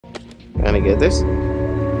Can I get this?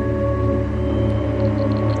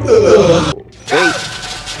 Ugh. Wait.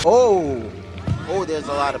 Oh. Oh, there's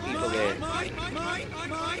a lot of people there.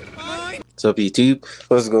 What's up, YouTube?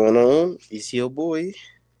 What's going on? It's your boy,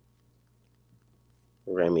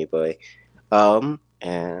 Remyboy.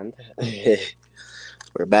 And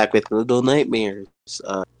we're back with Little Nightmares.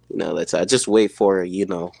 Let's just wait for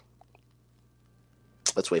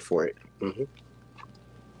let's wait for it.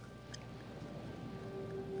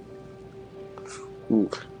 Ooh.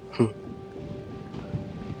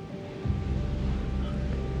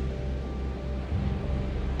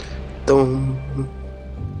 Dum.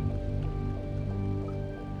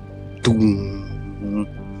 Doom.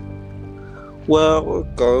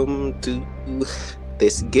 Welcome to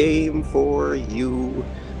this game for you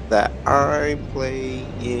that I'm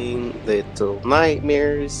playing, Little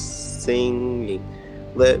Nightmares singing.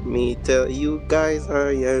 Let me tell you guys,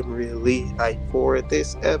 I am really hyped for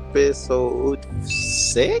this episode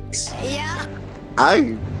 6? Yeah.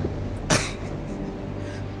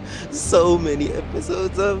 So many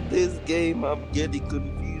episodes of this game, I'm getting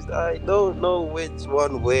confused. I don't know which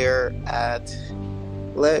one we're at.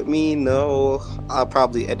 Let me know. I'll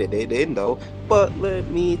probably edit it in though. But let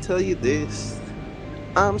me tell you this.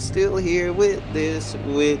 I'm still here with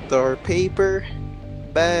our paper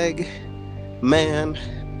bag man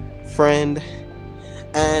friend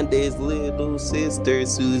and his little sister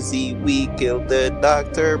Susie. We killed the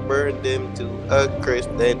doctor, burned him to a crisp,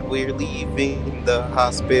 then we're leaving the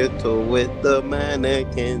hospital with the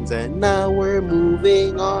mannequins, and now we're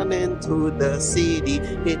moving on into the city.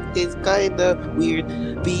 It is kinda weird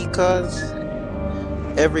because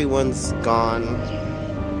everyone's gone.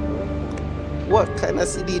 What kind of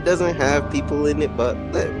city doesn't have people in it? But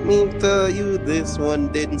let me tell you, this one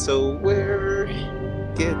didn't. So we're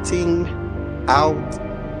getting out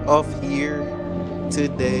of here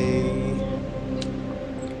today.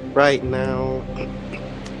 Right now,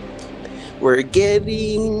 we're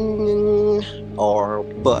getting our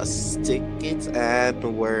bus tickets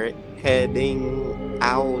and we're heading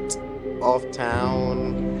out of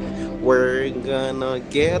town. We're gonna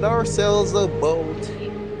get ourselves a boat,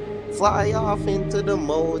 fly off into the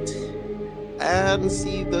moat, and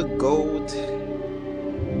see the goat.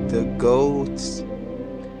 The goats.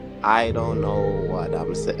 I don't know what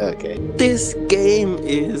I'm saying. Okay. This game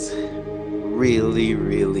is really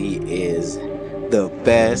is the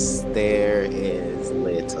best there is.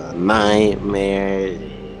 Little Nightmares.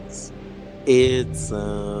 It's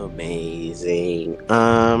amazing.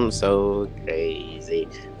 I'm so crazy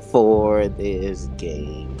for this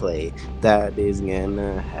gameplay that is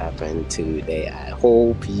gonna happen today. I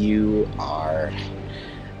hope you are.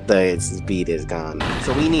 The speed is gone.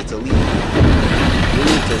 So we need to leave. We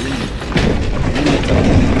need to leave.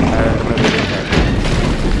 I remember this part.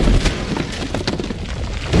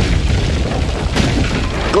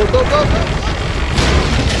 Go, go, go, go!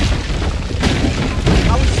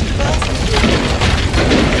 How is she fast?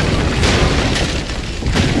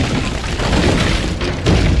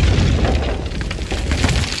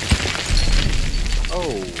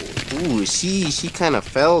 Oh, ooh, she kind of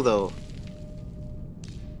fell though.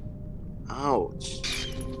 Ouch.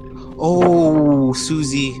 Oh,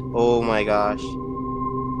 Susie. Oh my gosh.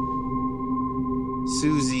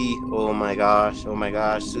 Susie. Oh my gosh. Oh my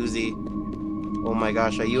gosh. Susie. Oh my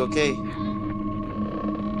gosh. Are you okay?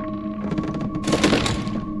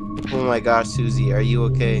 Oh my gosh, Susie. Are you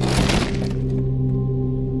okay?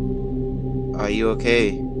 Are you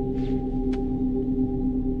okay?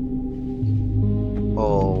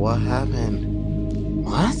 Oh, what happened?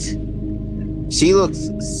 What? She looks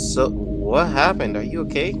so... What happened? Are you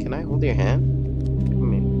okay? Can I hold your hand?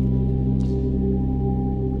 Come here.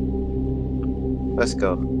 Let's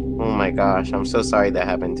go. Oh my gosh, I'm so sorry that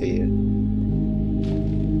happened to you.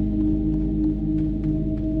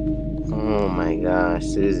 Oh my gosh,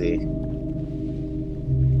 Susie.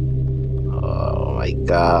 Oh my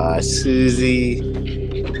gosh, Susie.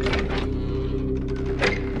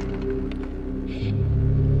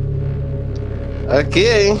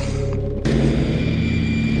 Okay.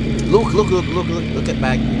 Look at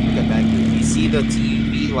back. Look at back. You see the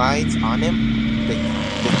TV lights on him? The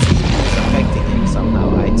TV is affecting him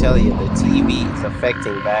somehow. I tell you, the TV is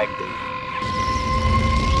affecting Baghdad.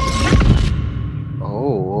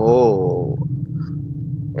 Oh.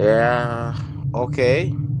 Yeah.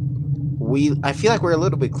 Okay. I feel like we're a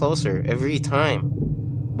little bit closer every time.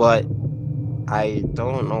 But I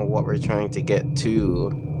don't know what we're trying to get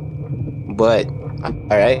to. But,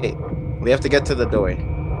 alright. We have to get to the door.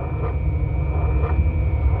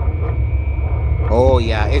 Oh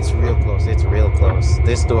yeah, it's real close. It's real close.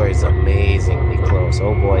 This door is amazingly close.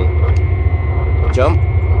 Oh boy. Jump.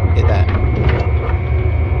 Hit that.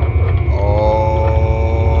 Oh.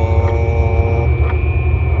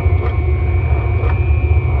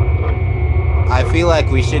 I feel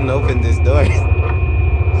like we shouldn't open this door. I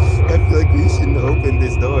feel like we shouldn't open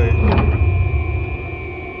this door.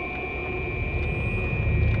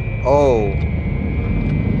 Oh.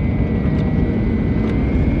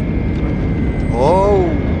 Oh.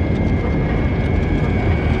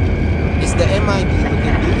 It's the M.I.B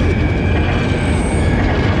looking dude.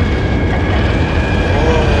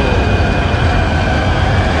 Oh.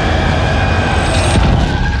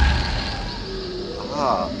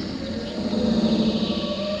 Ah.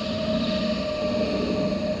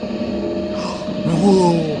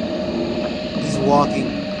 Whoa. He's walking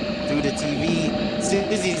through the TV.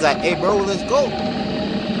 Susie's like, hey bro, let's go.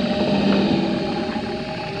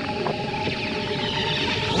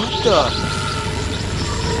 What the?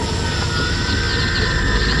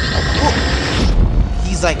 Whoa.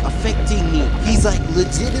 He's like affecting me. He's like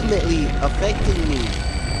legitimately affecting me.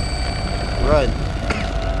 Run.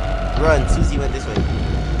 Run. Susie went this way.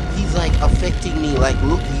 He's like affecting me. Like,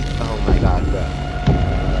 look. Oh my god, bro.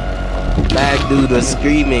 Bag dude was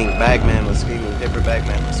screaming. Bagman was screaming. Paper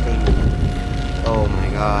Bagman was screaming. Oh my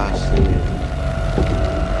gosh, dude.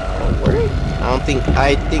 Oh, where?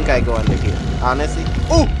 I think I go under here. Honestly.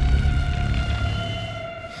 Oh!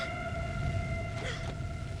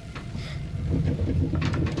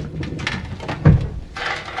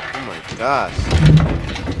 Oh my gosh.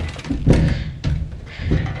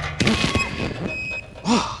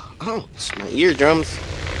 Oh, ouch, my eardrums.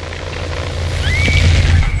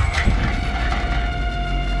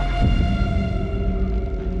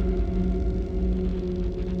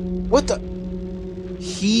 What the?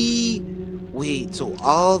 Wait, so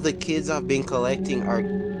all the things I've been collecting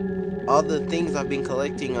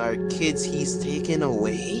are kids he's taken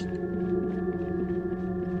away?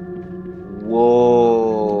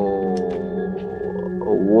 Whoa.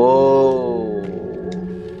 Whoa.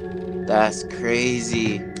 That's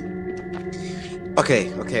crazy.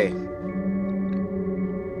 Okay.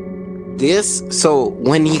 So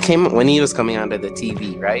when he was coming onto the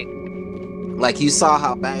TV, right? Like you saw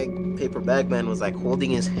how Paper Bagman was like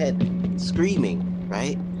holding his head, screaming,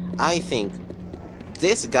 right? I think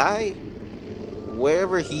this guy,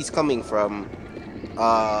 wherever he's coming from,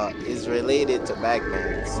 is related to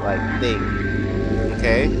Bagman's like thing.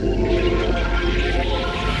 Okay.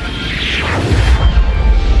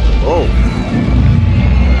 Oh.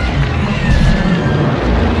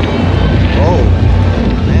 Oh.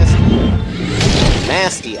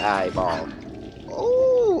 Nasty eyeball.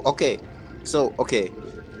 Oh. Okay. So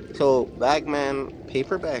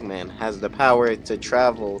Paper Bagman has the power to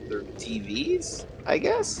travel through TVs, I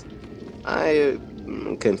guess?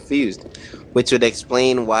 I'm confused. Which would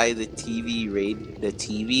explain why the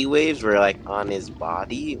TV waves were like on his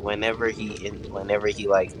body whenever he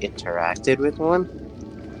like interacted with one.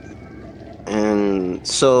 And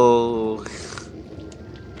so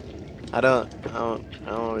I don't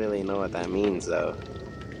really know what that means though.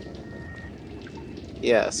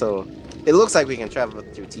 Yeah, so it looks like we can travel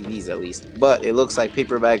through TVs at least, but it looks like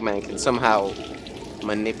Paper Bagman can somehow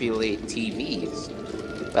manipulate TVs.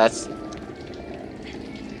 That's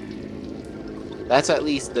at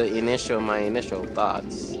least my initial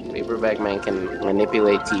thoughts. Paper Bagman can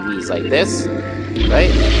manipulate TVs like this,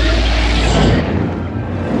 right?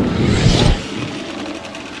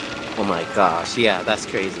 Oh my gosh, yeah, that's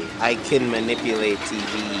crazy. I can manipulate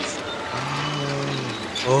TVs.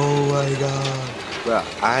 Oh my god. Bruh,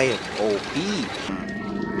 I am OP.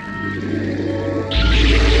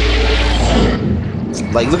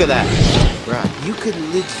 Like, look at that. Bruh, you could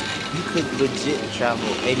legit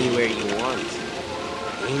travel anywhere you want.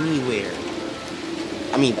 Anywhere.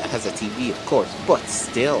 I mean, that has a TV, of course, but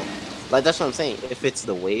still. Like, that's what I'm saying. If it's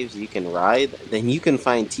the waves you can ride, then you can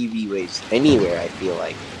find TV waves anywhere, I feel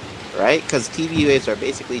like. Right? Because TV waves are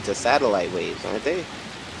basically just satellite waves, aren't they?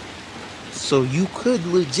 So you could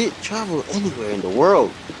legit travel anywhere in the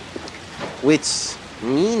world, which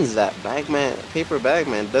means that Paper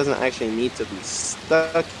Bagman doesn't actually need to be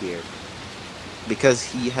stuck here because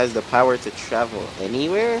he has the power to travel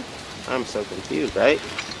anywhere. I'm so confused, right?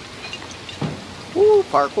 Woo,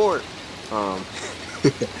 parkour.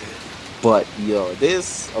 But yo,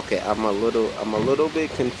 I'm a little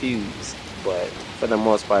bit confused, but for the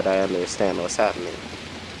most part, I understand what's happening.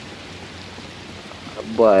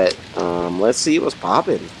 But let's see what's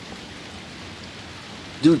popping.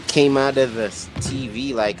 Dude came out of the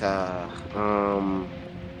TV like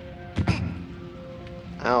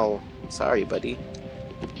ow, sorry buddy.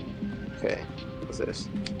 Okay. What's this?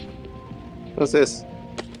 What's this?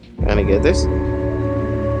 Can I get this?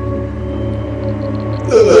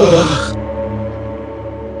 Ugh.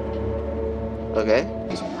 Okay.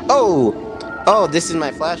 Oh! Oh, this is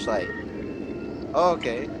my flashlight. Oh,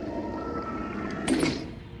 okay.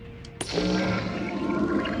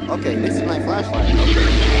 Okay, this is my flashlight. Okay.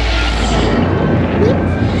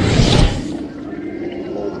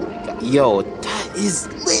 Oh my god. Yo, that is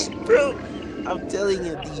lit, bro! I'm telling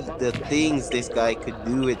you the things this guy could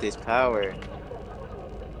do with his power.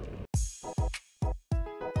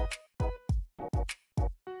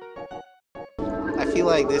 I feel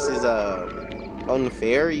like this is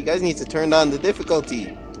unfair. You guys need to turn down the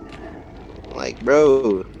difficulty. Like,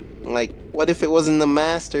 bro, like, what if it wasn't the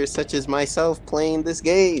masters such as myself playing this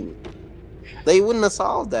game? They wouldn't have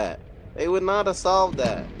solved that. They would not have solved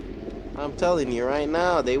that. I'm telling you right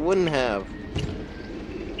now, they wouldn't have.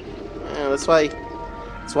 Yeah, that's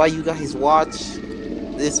why you guys watch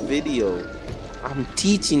this video. I'm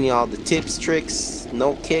teaching y'all the tips, tricks,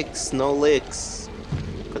 no kicks, no licks.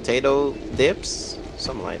 Potato dips?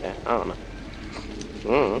 Something like that. I don't know.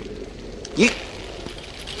 Yeet!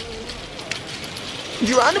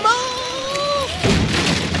 Geronimo!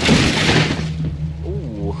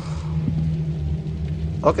 Ooh.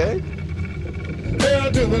 Okay.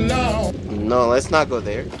 No, let's not go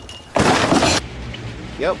there.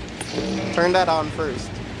 Yep. Turn that on first.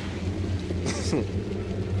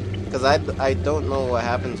 Because I don't know what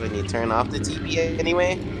happens when you turn off the TV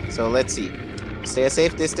anyway. So let's see. Stay a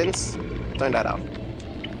safe distance. Turn that off.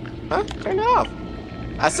 Huh? Turn it off.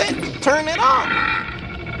 I said turn it off.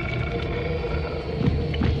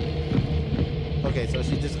 Okay, so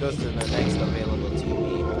she just goes to the next available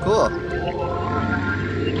TV. Cool.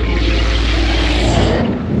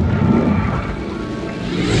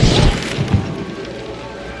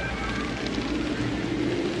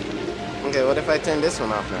 Okay, what if I turn this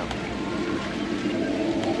one off now?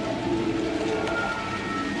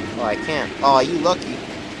 Oh, I can't. Oh, you lucky.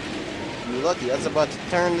 You lucky. I was about to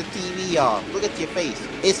turn the TV off. Look at your face.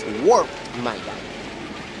 It's warped, my guy.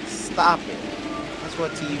 Stop it. That's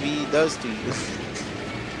what TV does to you.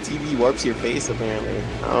 TV warps your face, apparently.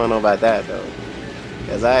 I don't know about that, though.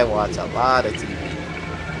 Because I watch a lot of TV.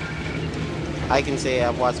 I can say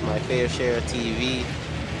I've watched my fair share of TV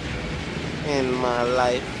in my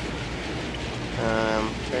life.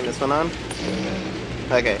 Turn this one on.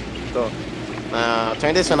 Okay, cool. Now,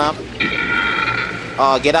 turn this one off.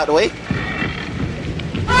 Get out the way.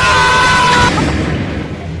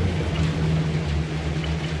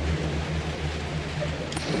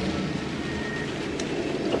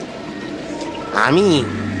 I mean,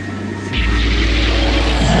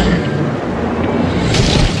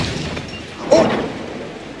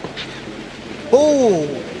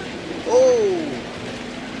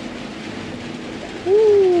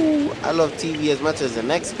 I love TV as much as the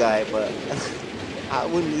next guy, but I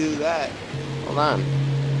wouldn't do that. Hold on.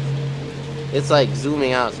 It's like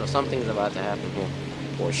zooming out, so something's about to happen here.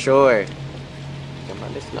 For sure. Come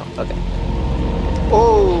on, this no. Okay.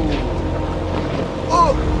 Oh!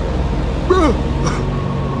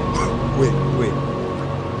 Wait.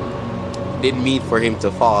 Didn't mean for him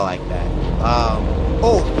to fall like that.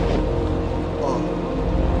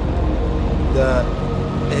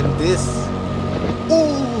 And this.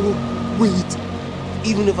 Oh, wait.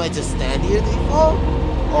 Even if I just stand here, they fall?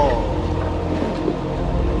 Oh.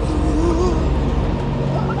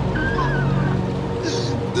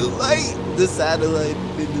 The light, the satellite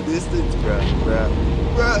in the distance, bruh.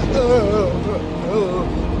 Oh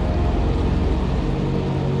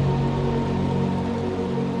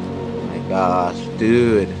my gosh,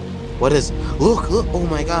 dude. What is, look, oh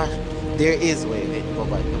my gosh. There is, wait, go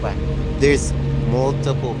back. There's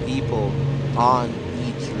multiple people on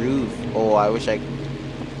each roof. Oh, I wish I...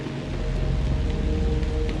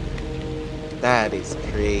 That is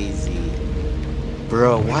crazy.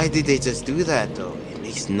 Bro, why did they just do that though? It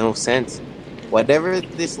makes no sense. Whatever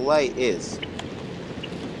this light is,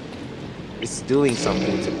 it's doing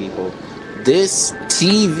something to people. This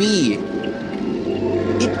TV,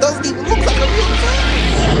 it doesn't even look like a real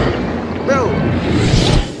TV. Bro.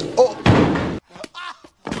 Oh,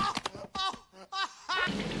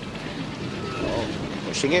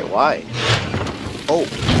 pushing it? Why? Oh.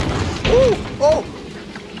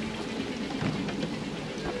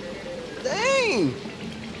 Dang!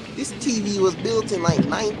 This TV was built in like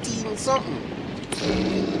 19 something.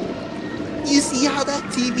 You see how that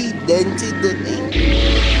TV dented the thing?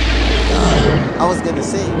 I was gonna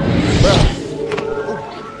say, bro.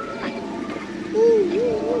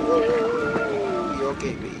 You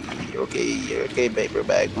okay, baby? You okay, you're okay, paper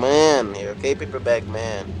bag man. You're okay, paper bag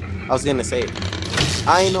man. I was gonna say,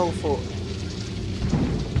 I know for.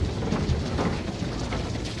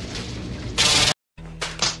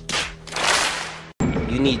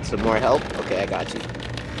 You need some more help? Okay, I got you.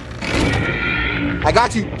 I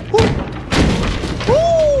got you! Woo! Woo!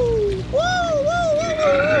 Woo! Woo!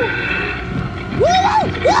 Woo! Woo!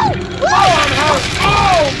 Woo!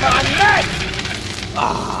 Oh, my neck!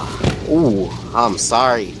 Ah, ooh, I'm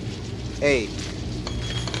sorry. Hey,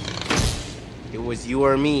 it was you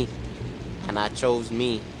or me, and I chose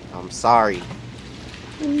me. I'm sorry.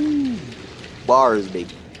 Ooh. Bars,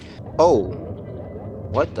 baby. Oh,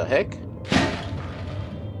 what the heck?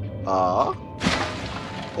 Oh.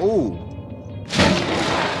 Oh.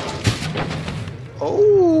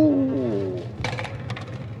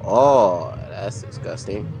 Oh, that's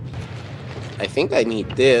disgusting. I think I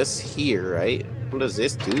need this here, right? What does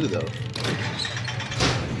this do, though?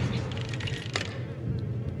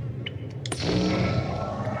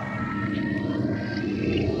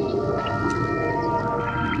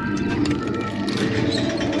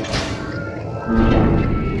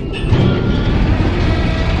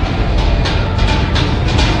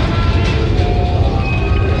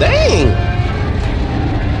 Dang!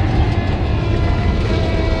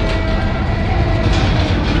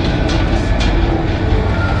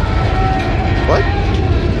 What?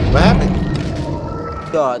 What happened?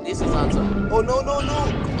 God, this is on some. Oh, no, no, no!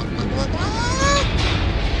 Come on.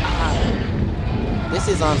 Ah. This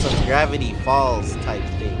is on some Gravity Falls type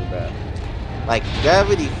thing, bro. Like,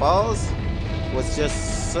 Gravity Falls was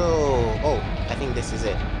just so. Oh, I think this is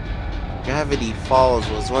it. Gravity Falls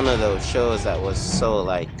was one of those shows that was so,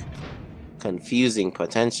 like, confusing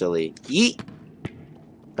potentially. Yeet!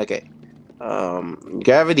 Okay.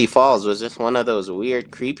 Gravity Falls was just one of those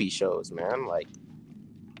weird, creepy shows, man. Like,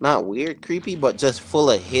 not weird, creepy, but just full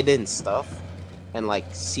of hidden stuff and, like,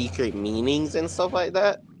 secret meanings and stuff like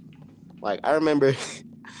that. Like, I remember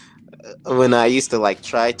when I used to, like,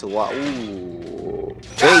 try to watch. Ooh.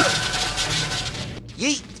 Wait!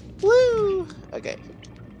 Yeet! Woo! Okay.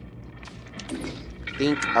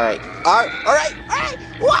 Think. Alright. Alright!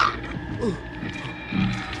 Wah!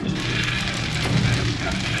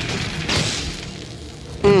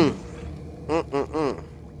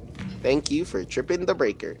 Thank you for tripping the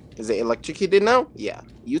breaker. Is it electrocuted now? Yeah.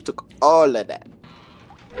 You took all of that.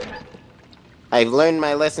 I've learned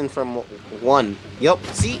my lesson from one. Yup.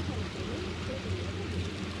 See?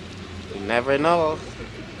 You never know.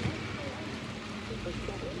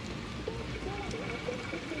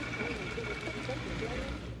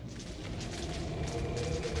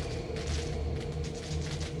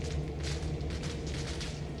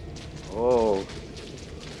 Oh.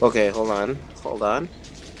 Okay, hold on.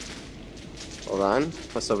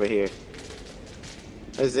 What's over here?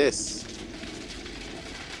 What is this?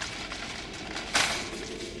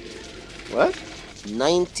 What?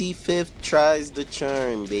 95th tries the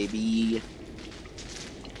charm, baby.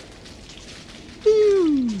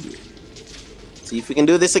 Woo. See if we can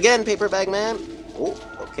do this again, paper bag man. Oh,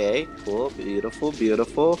 okay. Cool. Beautiful.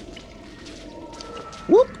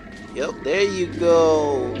 Whoop. Yep, there you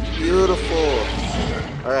go. Beautiful.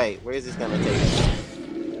 Alright, where is this gonna take us?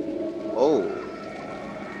 Oh.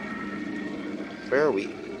 Where are we?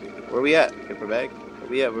 Where we at, paper bag?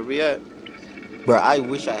 Where we at? Bro, I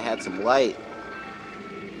wish I had some light.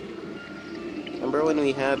 Remember when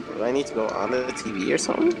we had... Do I need to go onto the TV or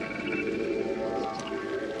something?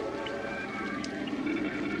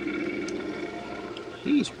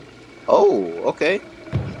 Jeez. Oh, okay.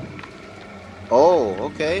 Oh,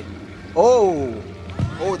 okay. Oh,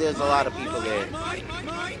 there's a lot of people there.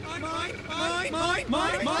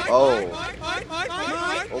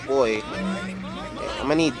 Oh boy. I'm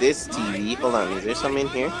gonna need this TV. Hold on, is there some in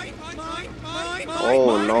here?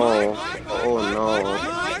 Oh no.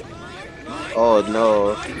 Oh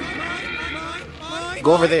no.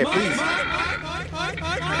 Go over there, please.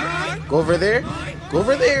 Go over there.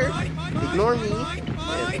 Ignore me.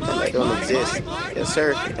 Pretend I don't exist. Yes,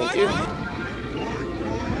 sir. Thank you.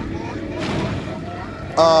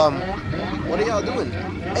 What are y'all doing?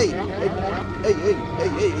 Hey.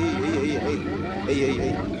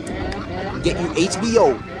 Get you HBO.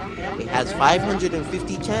 It has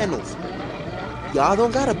 550 channels. Y'all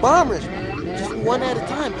don't gotta bomb us. Just one at a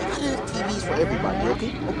time. I gotta have TVs for everybody,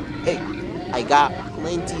 okay? Hey, I got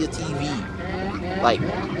plenty of TV. Like,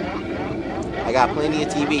 I got plenty of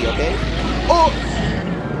TV, okay? Oh!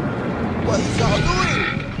 What is y'all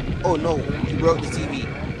doing? Oh no, he broke the TV.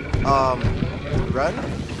 Run.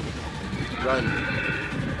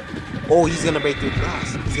 Oh, he's gonna break through the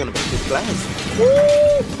glass.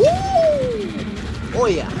 Woo! Oh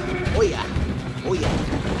yeah. Oh yeah. Oh yeah.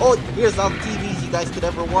 Oh, here's all the TVs you guys could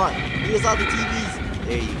ever want. Here's all the TVs.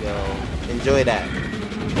 There you go. Enjoy that.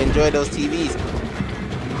 Enjoy those TVs.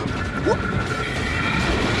 What?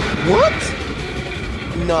 What?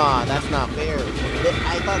 Nah, that's not fair.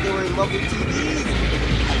 I thought they were in love with TVs.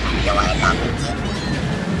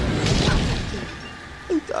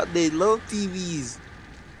 I thought they loved TVs.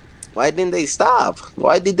 Why didn't they stop?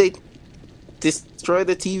 Why did they destroy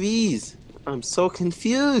the TVs? I'm so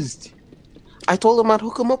confused. I told him I'd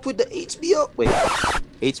hook him up with the HBO. Wait,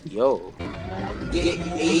 HBO?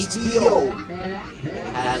 HBO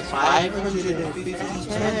has 550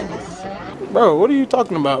 channels. Bro, what are you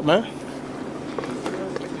talking about, man?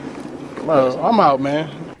 Bro, I'm out, man.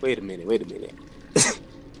 Wait a minute.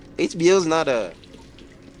 HBO's not a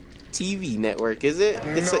TV network, is it?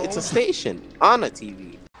 It's a station on a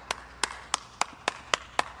TV.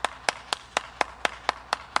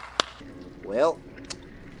 Well,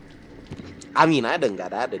 I mean, I done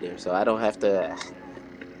got out of there, so I don't have to.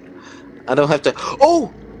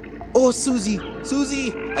 Oh, Susie,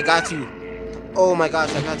 I got you. Oh my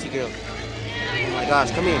gosh, I got you, girl. Oh my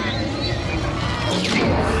gosh, come here.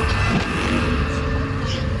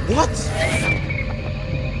 What?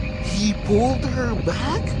 He pulled her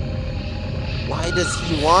back? Why does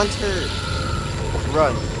he want her?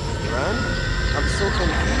 Run. I'm so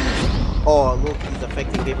confused. Oh, look, he's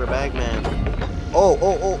affecting Paper Bag Man. Oh,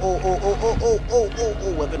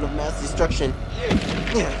 weapon of mass destruction.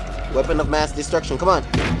 Yeah. Weapon of mass destruction, come on.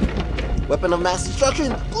 Weapon of mass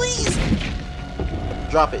destruction, please.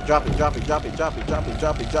 Drop it.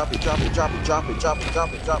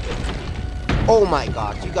 Oh my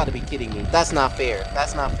gosh, you gotta be kidding me. That's not fair.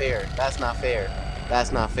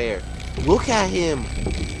 Look at him.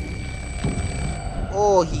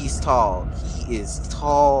 Oh, he's tall. He is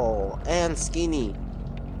tall and skinny.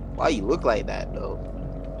 Why you look like that though?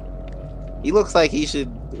 He looks like he should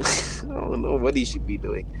I don't know what he should be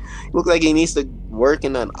doing. He looks like he needs to work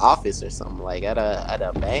in an office or something, like at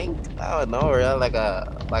a bank. I don't know, or like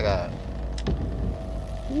a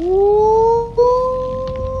ooh,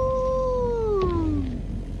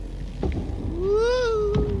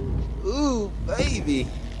 baby.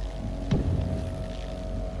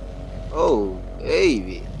 Oh,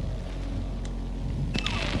 baby.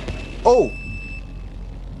 Oh.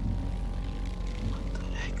 What the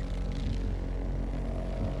heck?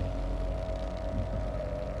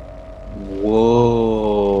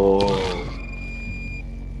 Whoa.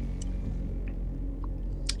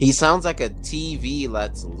 He sounds like a TV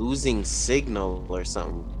that's losing signal or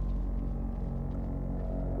something.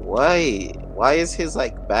 Why is his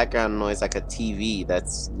like background noise like a TV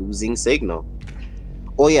that's losing signal?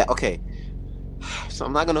 Oh yeah, okay. So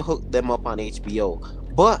I'm not gonna hook them up on HBO,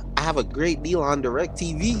 but I have a great deal on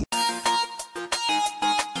DirecTV.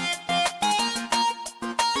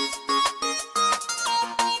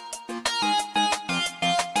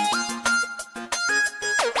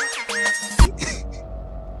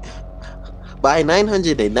 Buy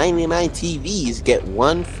 999 TVs, get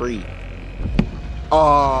one free.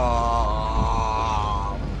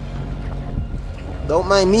 Oh, don't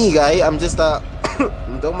mind me, guy. I'm just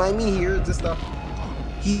don't mind me here. Just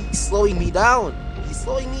he's slowing me down.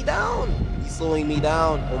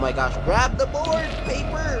 Oh my gosh! Grab the board,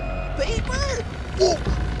 paper. Oh,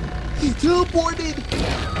 he teleported.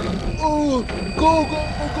 Oh, go,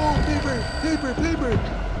 paper,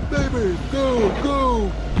 go.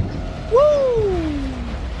 Woo!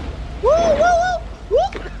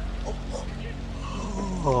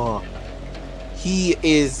 Oh, he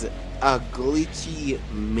is a glitchy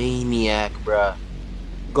maniac, bruh.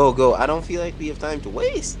 Go. I don't feel like we have time to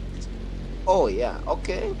waste. Oh, yeah,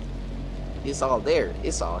 okay. It's all there.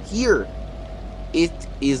 It's all here. It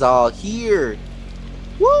is all here.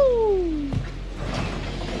 Woo!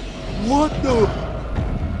 What the?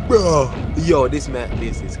 Bruh. Yo, this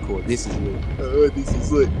is cool. This is lit. This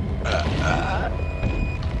is lit.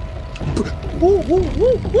 Woo!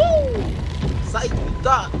 Psych,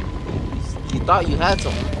 you thought you had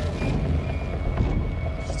something.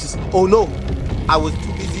 He just, oh no, I was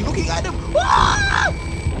too busy looking at him. Ah!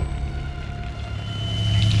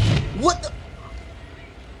 What the?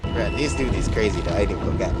 Bruh, this dude is crazy though. I didn't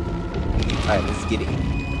look at him. Alright, let's get it.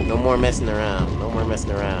 No more messing around.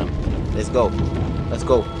 Let's go.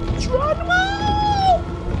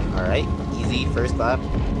 Alright, easy. First clap.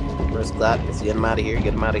 Let's get him out of here.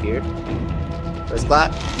 First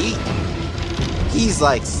clap. He's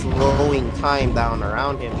like slowing time down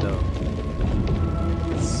around him though.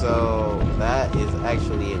 So that is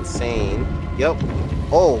actually insane. Yep.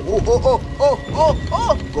 Oh.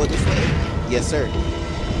 Go this way. Yes, sir.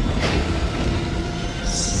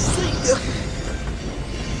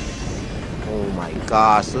 Oh my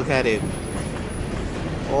gosh, look at him.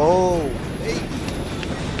 Oh, baby.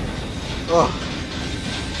 Oh.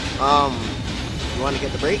 You want to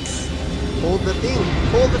get the brakes? Hold the thing.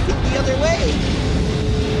 Hold the thing the other way.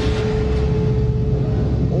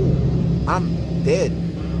 Oh, I'm dead.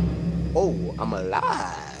 Oh, I'm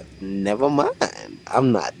alive. Never mind.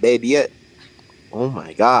 I'm not dead yet. Oh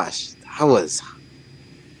my gosh. That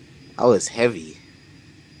was heavy.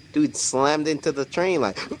 Dude slammed into the train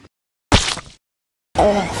like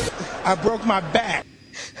I broke my back.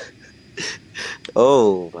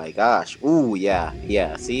 oh my gosh. Ooh, yeah.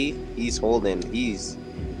 Yeah, see? He's holding. He's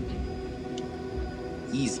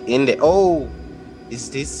in there. Oh, is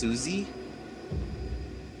this Susie?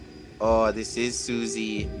 Oh, this is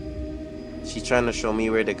Susie. She trying to show me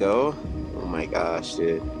where to go? Oh my gosh,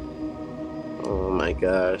 dude. Oh my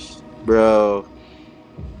gosh. Bro.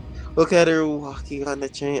 Look at her walking on the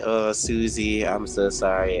train. Oh, Susie, I'm so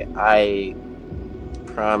sorry. I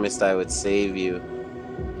promised I would save you.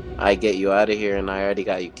 I get you out of here and I already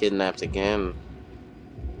got you kidnapped again.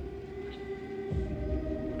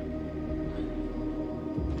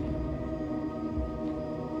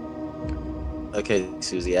 Okay,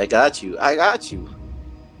 Susie, I got you. I got you.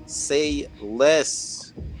 Say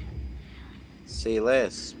less. Say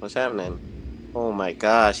less. What's happening? Oh my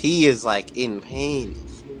gosh, he is like in pain.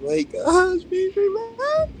 Oh my gosh, baby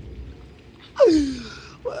man.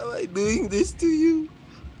 Why am I doing this to you?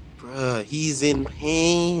 Bruh, he's in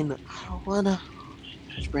pain. I don't wanna. Oh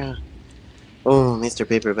my gosh, bruh. Oh, Mr.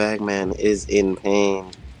 Paper Bag Man is in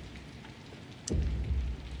pain.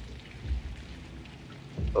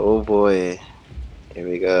 Oh boy. Here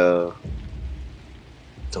we go.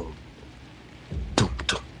 Dum, dum,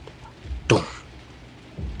 dum, dum,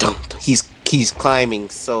 dum, dum. He's climbing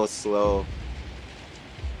so slow.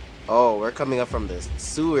 Oh, we're coming up from the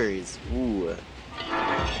sewers. Ooh.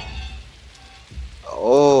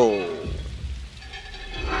 Oh.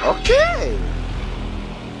 Okay.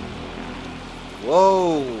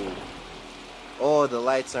 Whoa. Oh, the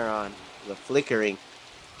lights are on. The flickering.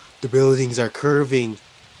 The buildings are curving.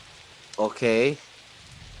 Okay.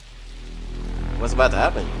 What's about to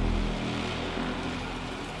happen?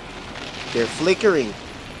 They're flickering.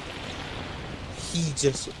 He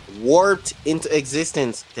just warped into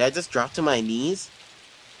existence. Did I just drop to my knees?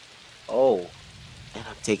 Oh. And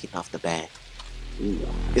I'm taking off the bag. Ooh.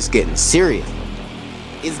 It's getting serious.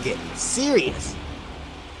 It's getting serious.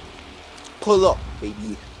 Pull up,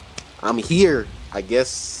 baby. I'm here. I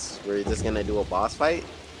guess we're just gonna do a boss fight.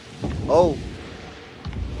 Oh.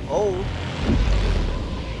 Oh.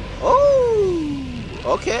 Oh.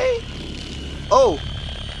 Okay. Oh.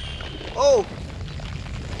 Oh.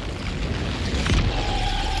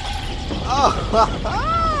 Oh.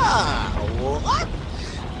 What?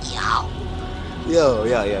 Yo.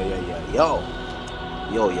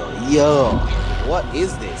 Yo. What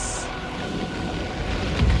is this?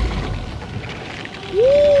 Woo!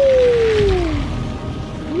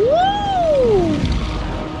 Woo!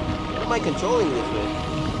 What am I controlling this with?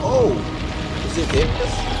 Oh, is it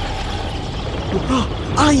this?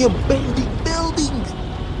 I am bending buildings!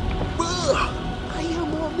 I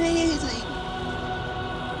am amazing!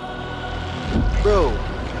 Bro,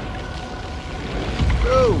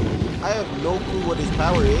 I have no clue what his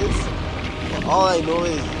power is. All I know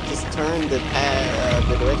is just turn the pad,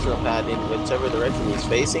 the directional pad in whichever direction he's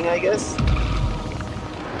facing, I guess.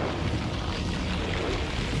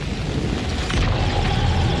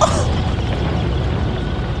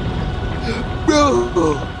 Bro,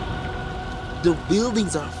 the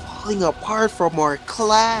buildings are falling apart from our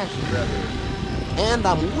clash, brother. And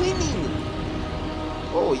I'm winning.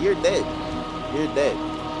 Oh, you're dead. You're dead.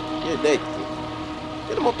 You're dead, kid.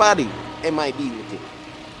 Get him up out of here. M.I.B with it.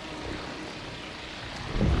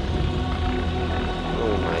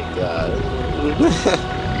 Oh my god.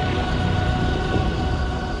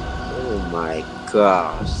 Oh my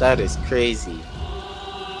gosh, that is crazy.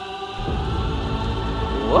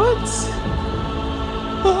 What?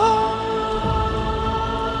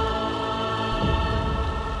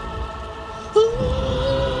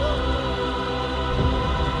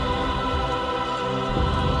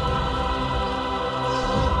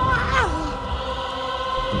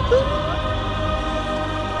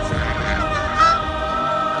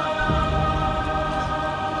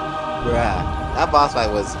 Bruh, that boss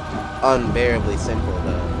fight was unbearably simple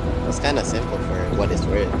though. It was kind of simple for what it's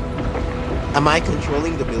worth. Am I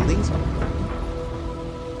controlling the buildings?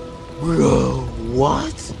 Bro,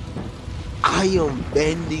 what? I am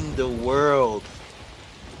bending the world.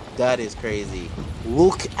 That is crazy.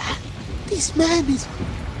 Look at this man is.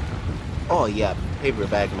 Oh yeah, paper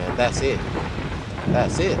bag, man. That's it.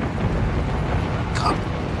 That's it. Come,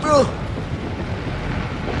 bro.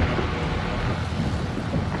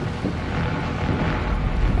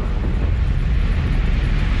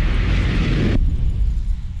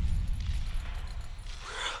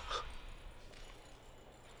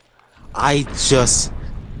 I just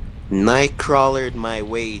nightcrawlered my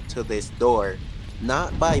way to this door,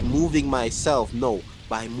 not by moving myself, no,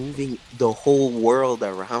 by moving the whole world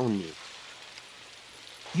around me.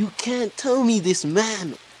 You can't tell me this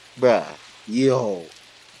man, bruh, yo,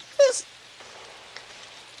 this,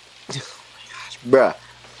 bruh.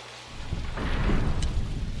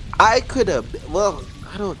 I could have, well,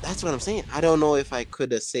 I don't. That's what I'm saying. I don't know if I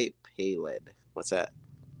could have saved Paled. What's that?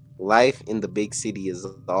 Life in the big city is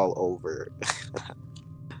all over.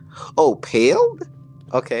 Oh, paled?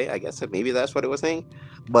 Okay, I guess maybe that's what it was saying.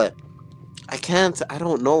 But I can't. I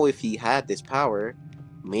don't know if he had this power.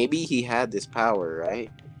 Maybe he had this power,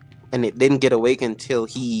 right? And it didn't get awake until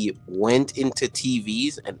he went into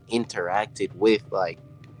TVs and interacted with like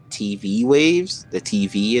TV waves, the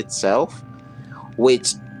TV itself,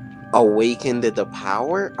 which awakened the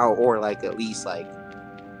power, or like at least like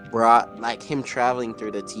brought like him traveling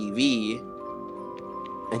through the TV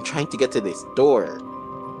and trying to get to this door.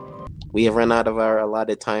 We have run out of our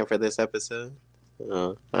allotted time for this episode.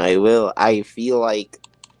 I will. I feel like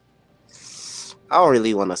I don't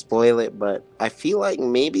really want to spoil it, but I feel like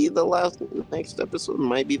maybe the next episode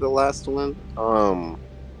might be the last one.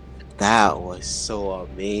 That was so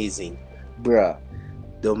amazing, bruh.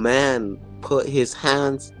 The man put his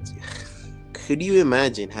hands. Could you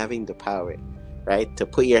imagine having the power, right, to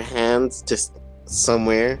put your hands just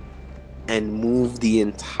somewhere and move the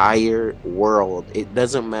entire world? It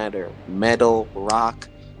doesn't matter. Metal, rock,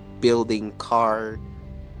 building, car,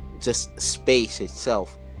 just space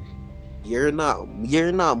itself. You're not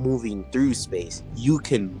moving through space. You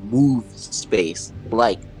can move space.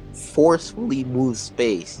 Like forcefully move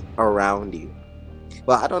space around you.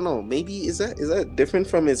 Well, I don't know. Maybe is that different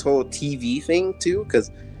from his whole TV thing too?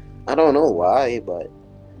 Because I don't know why, but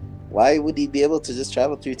why would he be able to just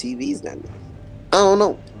travel through TVs then? I don't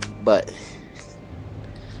know. But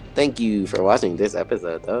thank you for watching this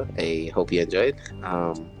episode, though. I hope you enjoyed.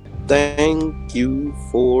 Thank you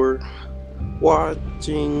for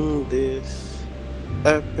watching this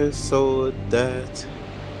episode that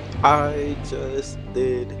I just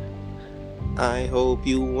did. I hope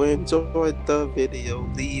you enjoyed the video.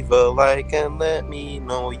 Leave a like and let me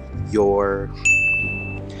know your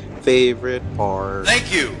favorite part.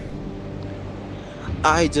 Thank you.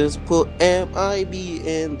 I just put M.I.B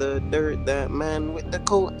in the dirt. That man with the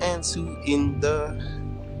coat and suit in the...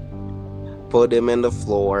 Put him in the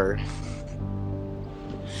floor.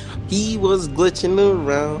 He was glitching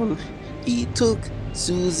around. He took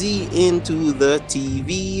Susie into the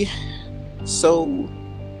TV. So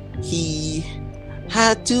he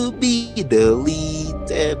had to be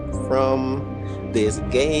deleted from this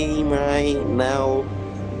game right now.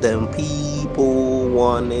 Them people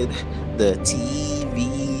wanted the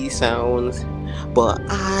TV sounds, but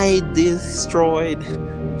I destroyed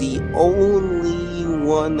the only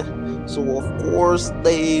one. So of course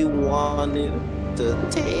they wanted to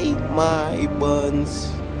take my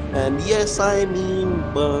buns. And yes, I mean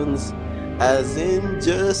buns, as in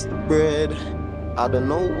just bread. I don't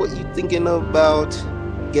know what you're thinking about.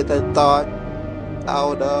 Get that thought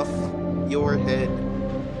out of your head.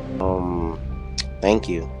 Thank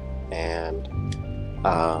you. And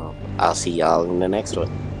I'll see y'all in the next one,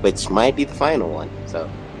 which might be the final one. So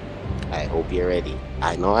I hope you're ready.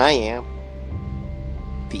 I know I am.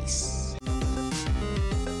 Peace.